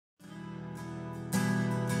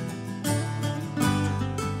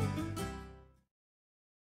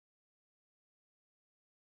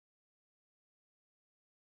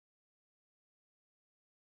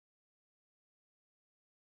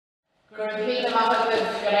Gurvina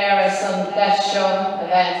Mahakov Galera son Desho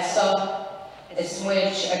event so is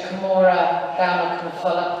which a Camora Gamak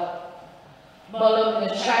Nafulla. Mullum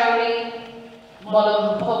Nachari,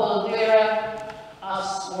 Mullum Pubble Vira,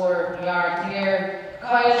 Us were Yardnear,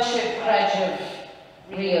 Kyle Ship Prejiv,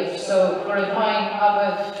 Riev, so Gurvine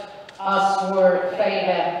Abav, Us were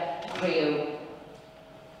Féin Rio.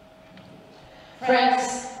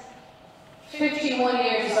 Friends, 51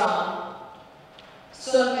 years on,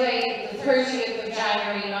 Sunday, the 30th of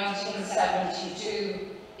January 1972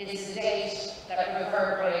 is the date that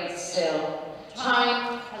reverberates still.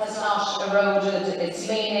 Time has not eroded its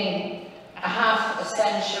meaning, a half a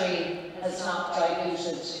century has not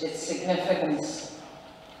diluted its significance.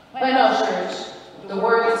 When uttered, the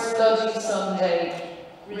words Bloody Sunday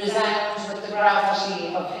resound with the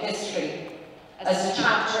gravity of history as a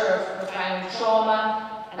chapter of profound trauma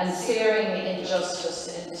and searing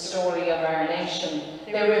injustice in the story of our nation.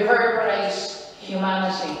 They reverberate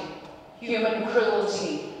humanity, human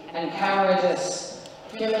cruelty and cowardice,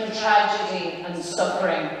 human tragedy and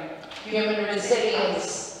suffering, human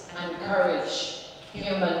resilience and courage,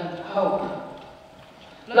 human hope.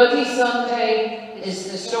 Bloody Sunday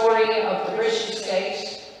is the story of the British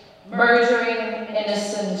state murdering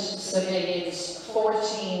innocent civilians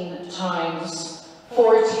 14 times,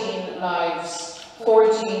 14 lives,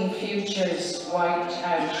 14 futures wiped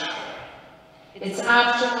out. Its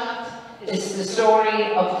aftermath is the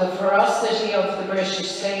story of the ferocity of the British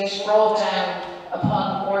state brought down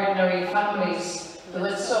upon ordinary families who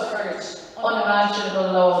had suffered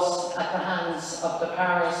unimaginable loss at the hands of the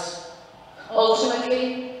powers.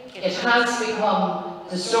 Ultimately, it has become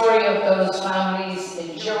the story of those families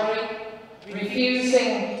enduring,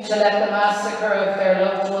 refusing to let the massacre of their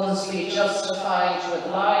loved ones be justified with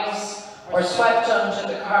lies or swept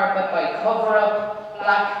under the carpet by cover-up,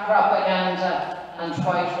 black propaganda and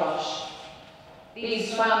whitewash.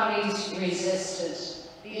 These families resisted.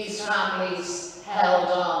 These families held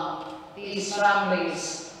on. These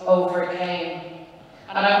families overcame.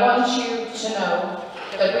 And I want you to know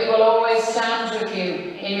that we will always stand with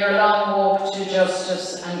you in your long walk to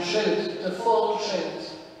justice and truth, the full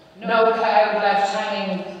truth. No cloud left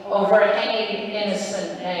hanging over any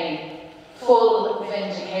innocent name. Full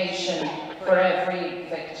vindication for every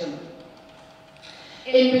victim.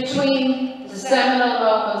 In between the seminal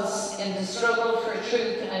moments in the struggle for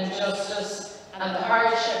truth and justice and the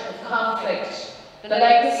hardship of conflict, the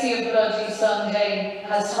legacy of Bloody Sunday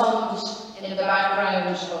has hummed in the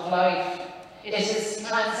background of life. It has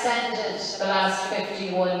transcended the last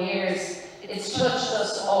 51 years. It's touched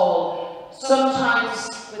us all, sometimes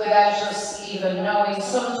without us even knowing,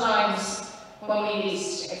 sometimes when we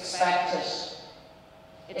least expect it.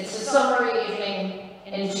 It's a summer evening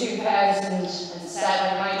in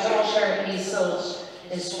 2007. My daughter Isolde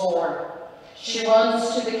is 4. She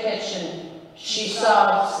runs to the kitchen. She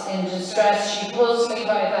sobs in distress. She pulls me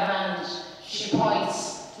by the hand. She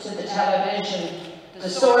points to the television. The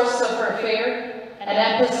source of her fear, an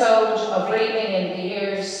episode of Reeling in the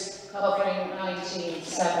Years covering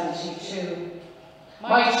 1972.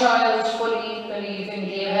 My child fully believing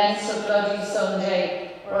the events of Bloody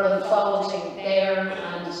Sunday were unfolding there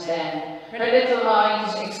and then. Her little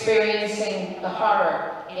mind experiencing the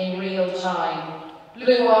horror in real time.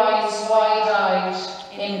 Blue eyes, wide-eyed,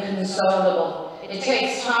 inconsolable. It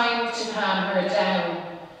takes time to calm her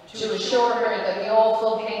down, to assure her that the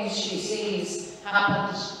awful things she sees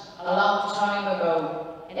happened a long time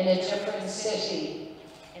ago, in a different city,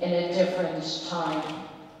 in a different time.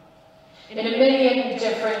 In a million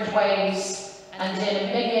different ways, and in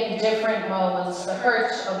a million different moments, the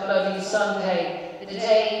hurt of Bloody Sunday, the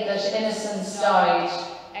day that innocents died,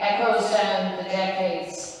 echoes down the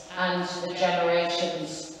decades and the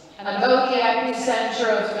generations. And though the epicentre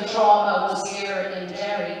of the trauma was here in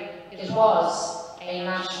Derry, it was a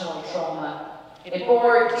national trauma. It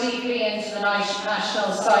bore deeply into the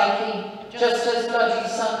national psyche, just as Bloody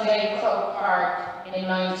Sunday Croke Park in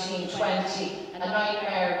 1920, a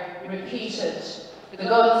nightmare repeated. The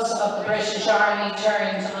guns of the British Army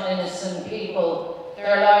turned on innocent people,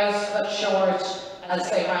 their lives cut short as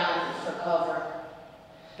they ran for cover.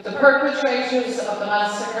 The perpetrators of the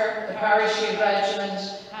massacre, the Parachute Regiment,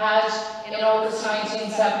 had, in August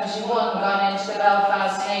 1971, gone into the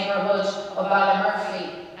Belfast neighbourhood of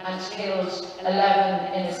Ballymurphy and killed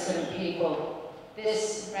 11 innocent people.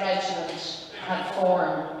 This regiment had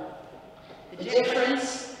formed. The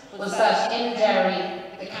difference was that in Derry,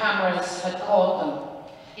 the cameras had caught them.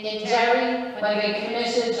 In Derry, when they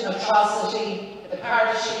committed atrocity, the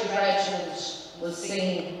Parachute Regiment was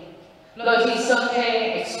seen. Bloody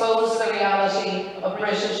Sunday exposed the reality of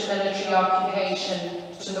British military occupation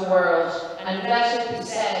to to the world, and let it be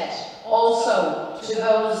said also to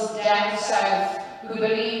those down south who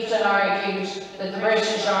believed and argued that the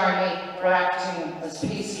British Army were acting as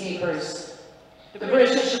peacekeepers. The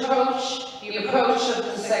British approach, the approach of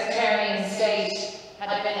the sectarian state,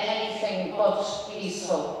 had been anything but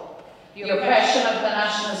peaceful. The oppression of the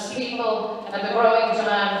nationalist people and the growing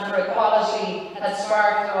demand for equality had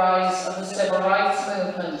sparked the rise of the civil rights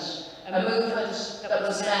movement, a movement that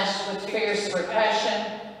was met with fierce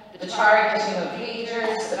repression, the targeting of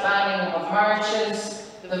leaders, the banning of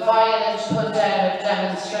marches, the violent put-down of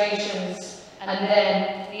demonstrations, and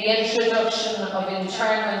then the introduction of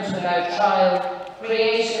internment without trial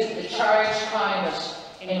created the charged climate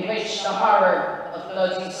in which the horror of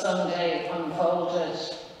Bloody Sunday unfolded.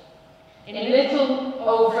 In little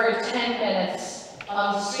over 10 minutes,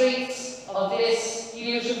 on the streets of this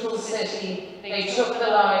beautiful city, they took the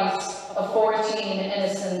lives of 14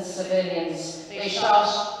 innocent civilians. They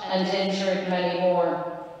shot and injured many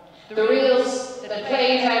more. The reels that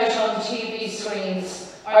played out on TV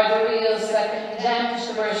screens are the reels that condemned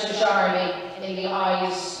the British Army in the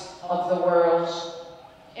eyes of the world.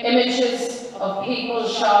 Images of people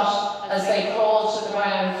shot as they crawled to the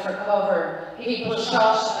ground for cover, people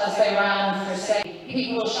shot as they ran for safety,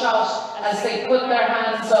 people shot as they put their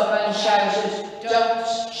hands up and shouted,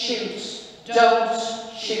 "Don't shoot, don't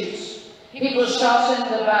shoot." People shot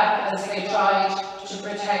in the back as they tried to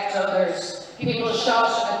protect others. People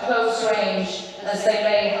shot at close range as they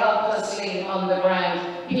lay helplessly on the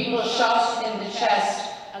ground. People shot in the chest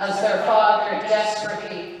as their father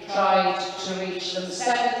desperately tried to reach them.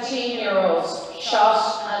 17-year-olds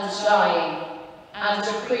shot and dying, and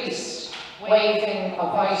a priest waving a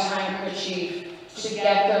white handkerchief to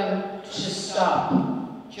get them to stop.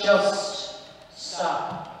 Just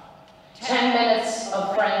stop. 10 minutes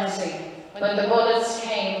of frenzy, when the bullets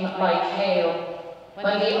came like hail,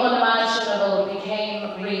 when the unimaginable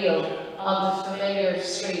became real on the familiar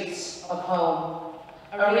streets of home.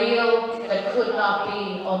 A reel that could not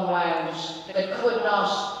be unwound, that could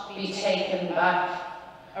not be taken back.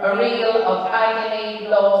 A reel of agony,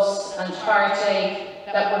 loss and heartache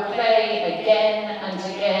that would play again and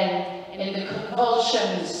again in the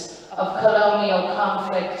convulsions of colonial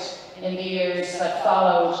conflict in the years that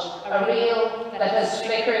followed. A reel that has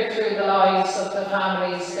flickered through the lives of the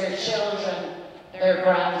families, their children, their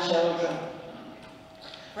grandchildren.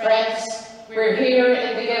 Friends, we're here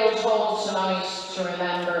in the Guildhall tonight to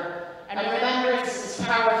remember. And remembrance is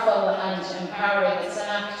powerful and empowering. It's an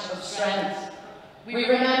act of strength. We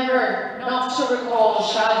remember not to recall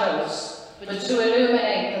shadows, but to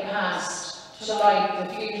illuminate the past, to light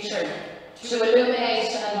the future, to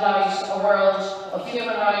illuminate and light a world of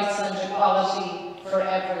human rights and equality for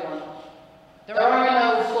everyone. There are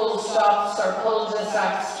no full stops or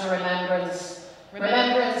cul-de-sacs to remembrance.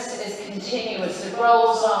 Remembrance is continuous. It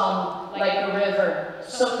rolls on like a river,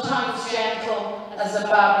 sometimes gentle as a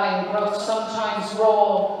babbling brook, sometimes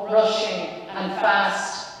raw, rushing, and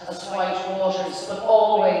fast as white waters, but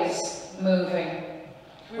always moving.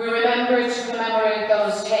 We remember to commemorate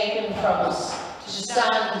those taken from us, to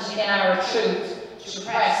stand in our truth, to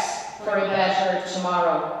press for a better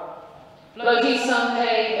tomorrow. Bloody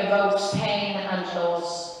Sunday evokes pain and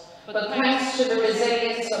loss. But thanks to the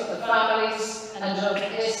resilience of the families and of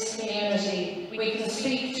this community, we can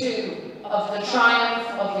speak too of the triumph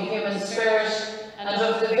of the human spirit and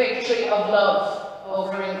of the victory of love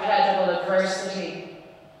over incredible adversity.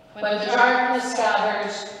 When the darkness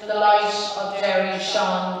gathered, the light of Derry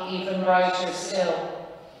shone even brighter still.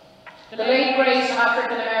 The late great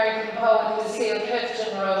African-American poet Lucille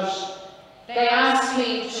Clifton wrote, "They ask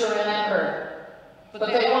me to remember, but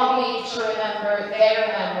they want me to remember their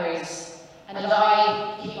memories, and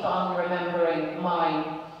I keep on remembering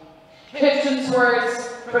mine." Clifton's words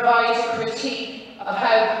provide a critique of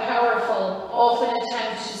how the powerful often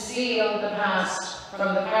attempt to steal the past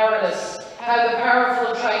from the powerless, how the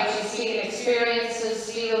powerful try to steal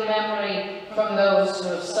experiences, steal memory from those who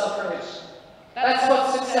have suffered. That's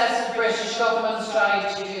what successive British governments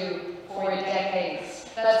tried to do for decades.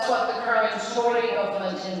 That's what the current Tory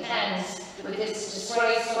government intends with its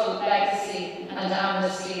disgraceful legacy and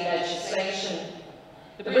amnesty legislation.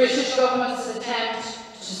 The British government's attempt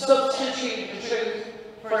to substitute the truth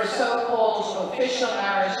for a so-called official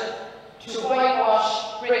narrative, to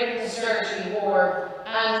whitewash Britain's dirty war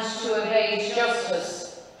and to evade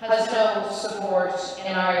justice has no support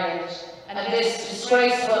in Ireland, and this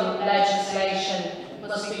disgraceful legislation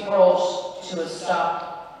must be brought to a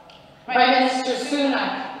stop. Prime Minister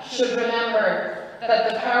Sunak should remember that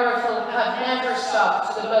the powerful have never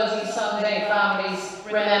stopped the Bloody Sunday families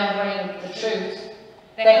remembering the truth.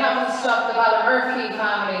 They haven't stopped the Ballymurphy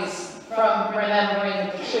families from remembering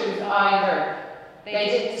the truth either. They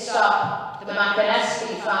didn't stop the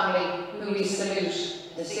McDonald family, who we salute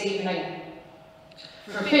this evening.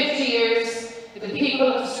 For 50 years, the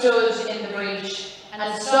people have stood in the breach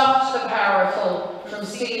and stopped the powerful from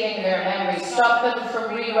stealing their memories, stopped them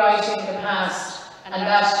from rewriting the past, and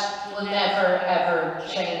that will never ever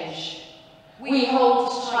change. We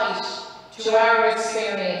hold tight to our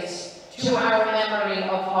experience, to our memory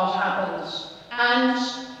of what happened,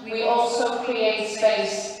 and we also create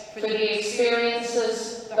space for the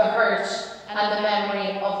experiences, the hurt, and the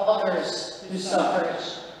memory of others who suffered.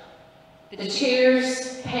 The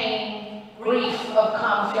tears, pain, grief of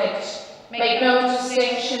conflict make no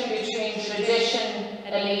distinction between tradition,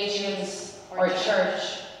 allegiance, or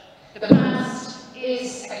church. The past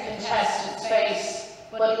is a contested space,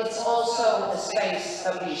 but it's also a space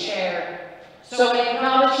that we share. So in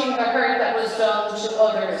acknowledging the hurt that was done to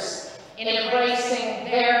others, in embracing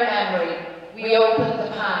their memory, we open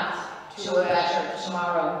the path to a better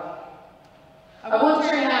tomorrow. I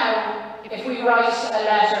wonder now, if we write a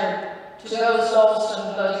letter to those lost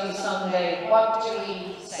on Bloody Sunday, what do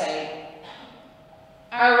we say?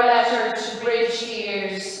 Our letter to bridge the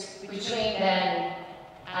years between then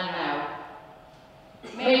and now.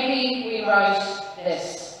 Maybe we write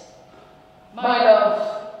this: my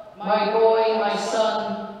love, my boy, my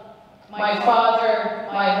son, my father,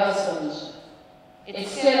 my husband. It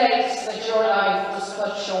still aches that your life was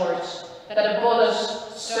cut short, that a bullet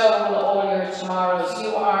stole all your tomorrows.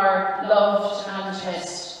 You are loved and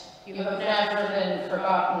missed. You have never been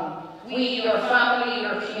forgotten. We, your family,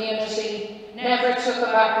 your community, never took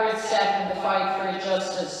a backward step in the fight for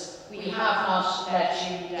justice. We have not let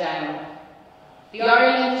you down. The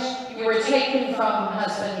Ireland you were taken from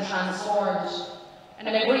has been transformed. An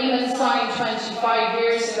agreement signed 25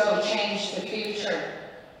 years ago changed the future.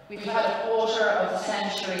 We've had a quarter of a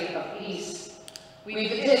century of peace.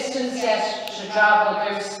 We've a distance yet to travel.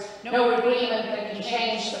 There's no agreement that can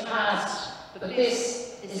change the past, but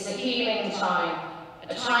this is a healing time,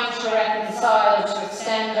 a time to reconcile, to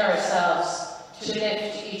extend ourselves, to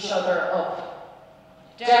lift each other up.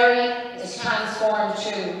 Derry is transformed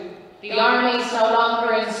too. The army is no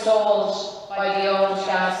longer installed by the old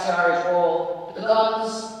gas yard wall. The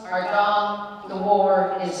guns are gone, the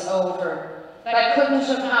war is over. That couldn't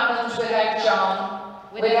have happened without John,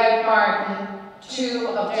 without Martin, two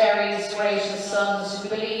of Derry's greatest sons who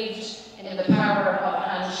believed in the power of a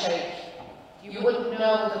handshake. You wouldn't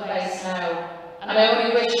know the place now, and I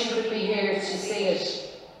only wish you could be here to see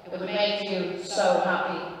it. It would make you so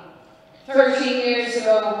happy. 13 years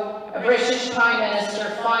ago, a British Prime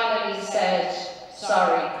Minister finally said,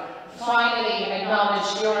 sorry, finally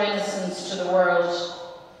acknowledged your innocence to the world.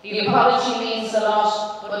 The apology means a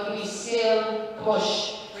lot, but we still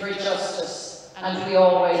push for justice, and we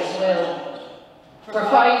always will. For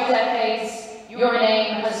 5 decades, your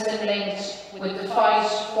name has been linked with the fight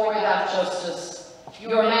for that justice.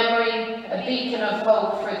 Your memory, a beacon of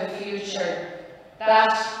hope for the future.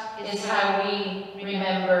 That is how we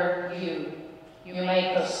remember you. You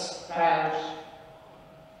make us proud.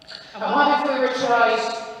 And what if we were to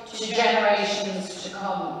write to generations to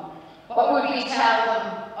come? What would we tell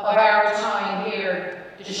them of our time here,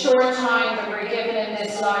 the short time that we're given in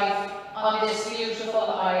this life, on this beautiful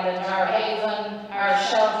island, our haven, our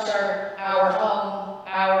shelter, our home,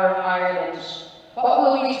 our Ireland? What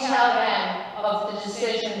will we tell them of the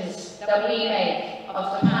decisions that we make,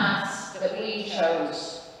 of the paths that we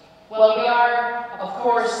chose? Well, we are, of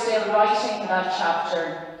course, still writing that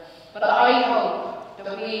chapter, but I hope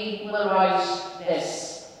that we will write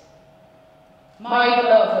this. My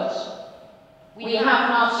beloved, we have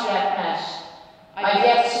not yet met. I've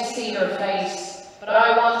yet to see your face, but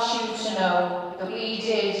I want you to know that we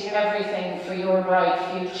did everything for your bright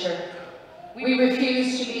future. We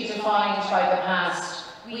refused to be defined by the past.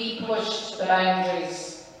 We pushed the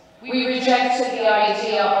boundaries. We rejected the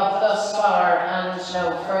idea of thus far and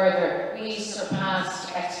no further. We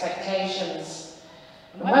surpassed expectations.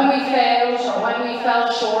 And when we failed, or when we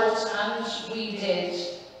fell short, and we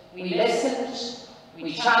did, we listened,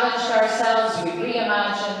 we challenged ourselves, we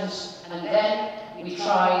reimagined, and then we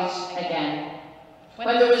tried again.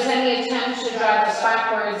 When there was any attempt to drag us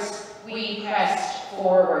backwards, we pressed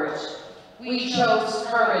forward. We chose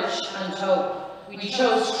courage and hope. We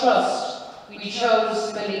chose trust. We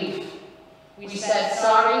chose belief. We said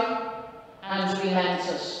sorry, and we meant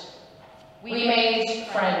it. We made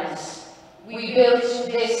friends. We built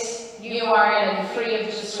this new Ireland free of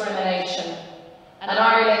discrimination, an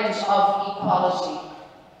Ireland of equality.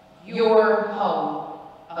 Your home,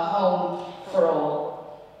 a home for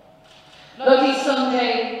all. Bloody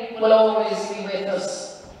Sunday will always be with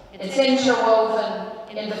us. It's interwoven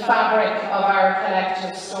in the fabric of our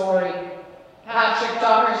collective story. Patrick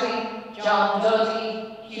Doherty, John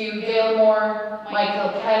Duddy, Hugh Gilmore,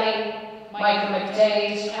 Michael Kelly, Michael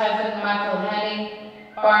McDade, Kevin McElhenney,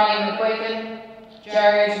 Barney McGuigan,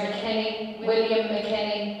 Gerard McKinney,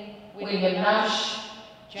 William Nash,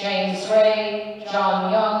 James Ray,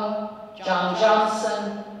 John Young, John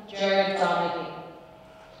Johnson, Gerard Donaghy.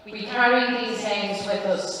 We carry these names with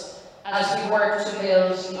us as we work to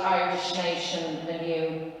build the Irish nation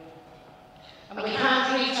anew. And we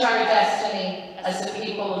can't reach our destiny as a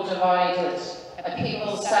people divided, a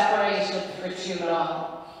people separated for too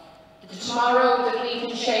long. The tomorrow that we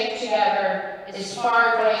can shape together is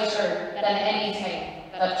far greater than anything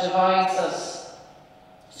that divides us.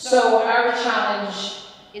 So our challenge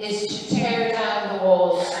is to tear down the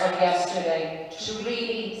walls of yesterday, to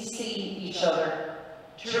really see each other,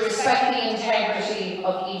 to respect the integrity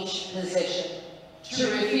of each position,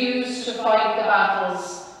 to refuse to fight the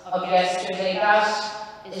battles of yesterday.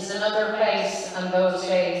 That is another place, and those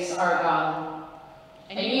days are gone.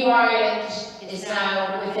 A new Ireland is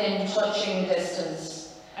now within touching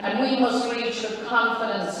distance, and we must reach with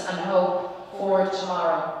confidence and hope for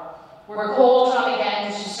tomorrow. We're called on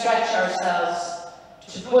again to stretch ourselves,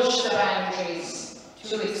 to push the boundaries,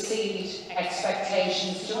 to exceed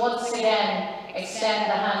expectations, to once again extend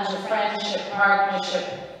the hand of friendship, partnership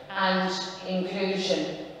and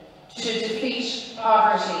inclusion, to defeat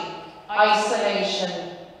poverty,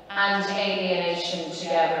 isolation and alienation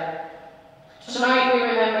together. Tonight we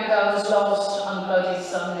remember those lost on Bloody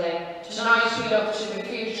Sunday. Tonight we look to the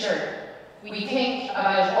future. We think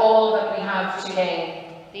about all that we have to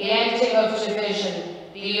gain, the ending of division,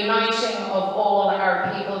 the uniting of all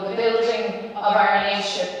our people, the building of our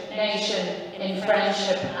nation in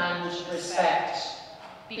friendship and respect.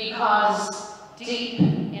 Because deep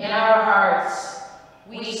in our hearts,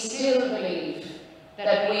 we still believe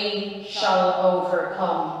that we shall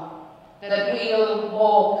overcome, that we'll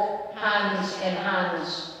walk hand in hand,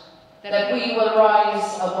 that we will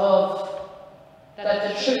rise above, that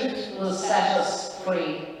the truth will set us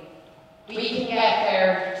free. We can get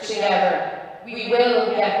there together. We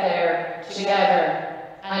will get there together,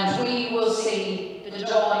 and we will see the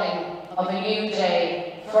dawning of a new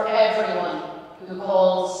day for everyone who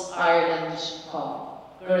calls Ireland home.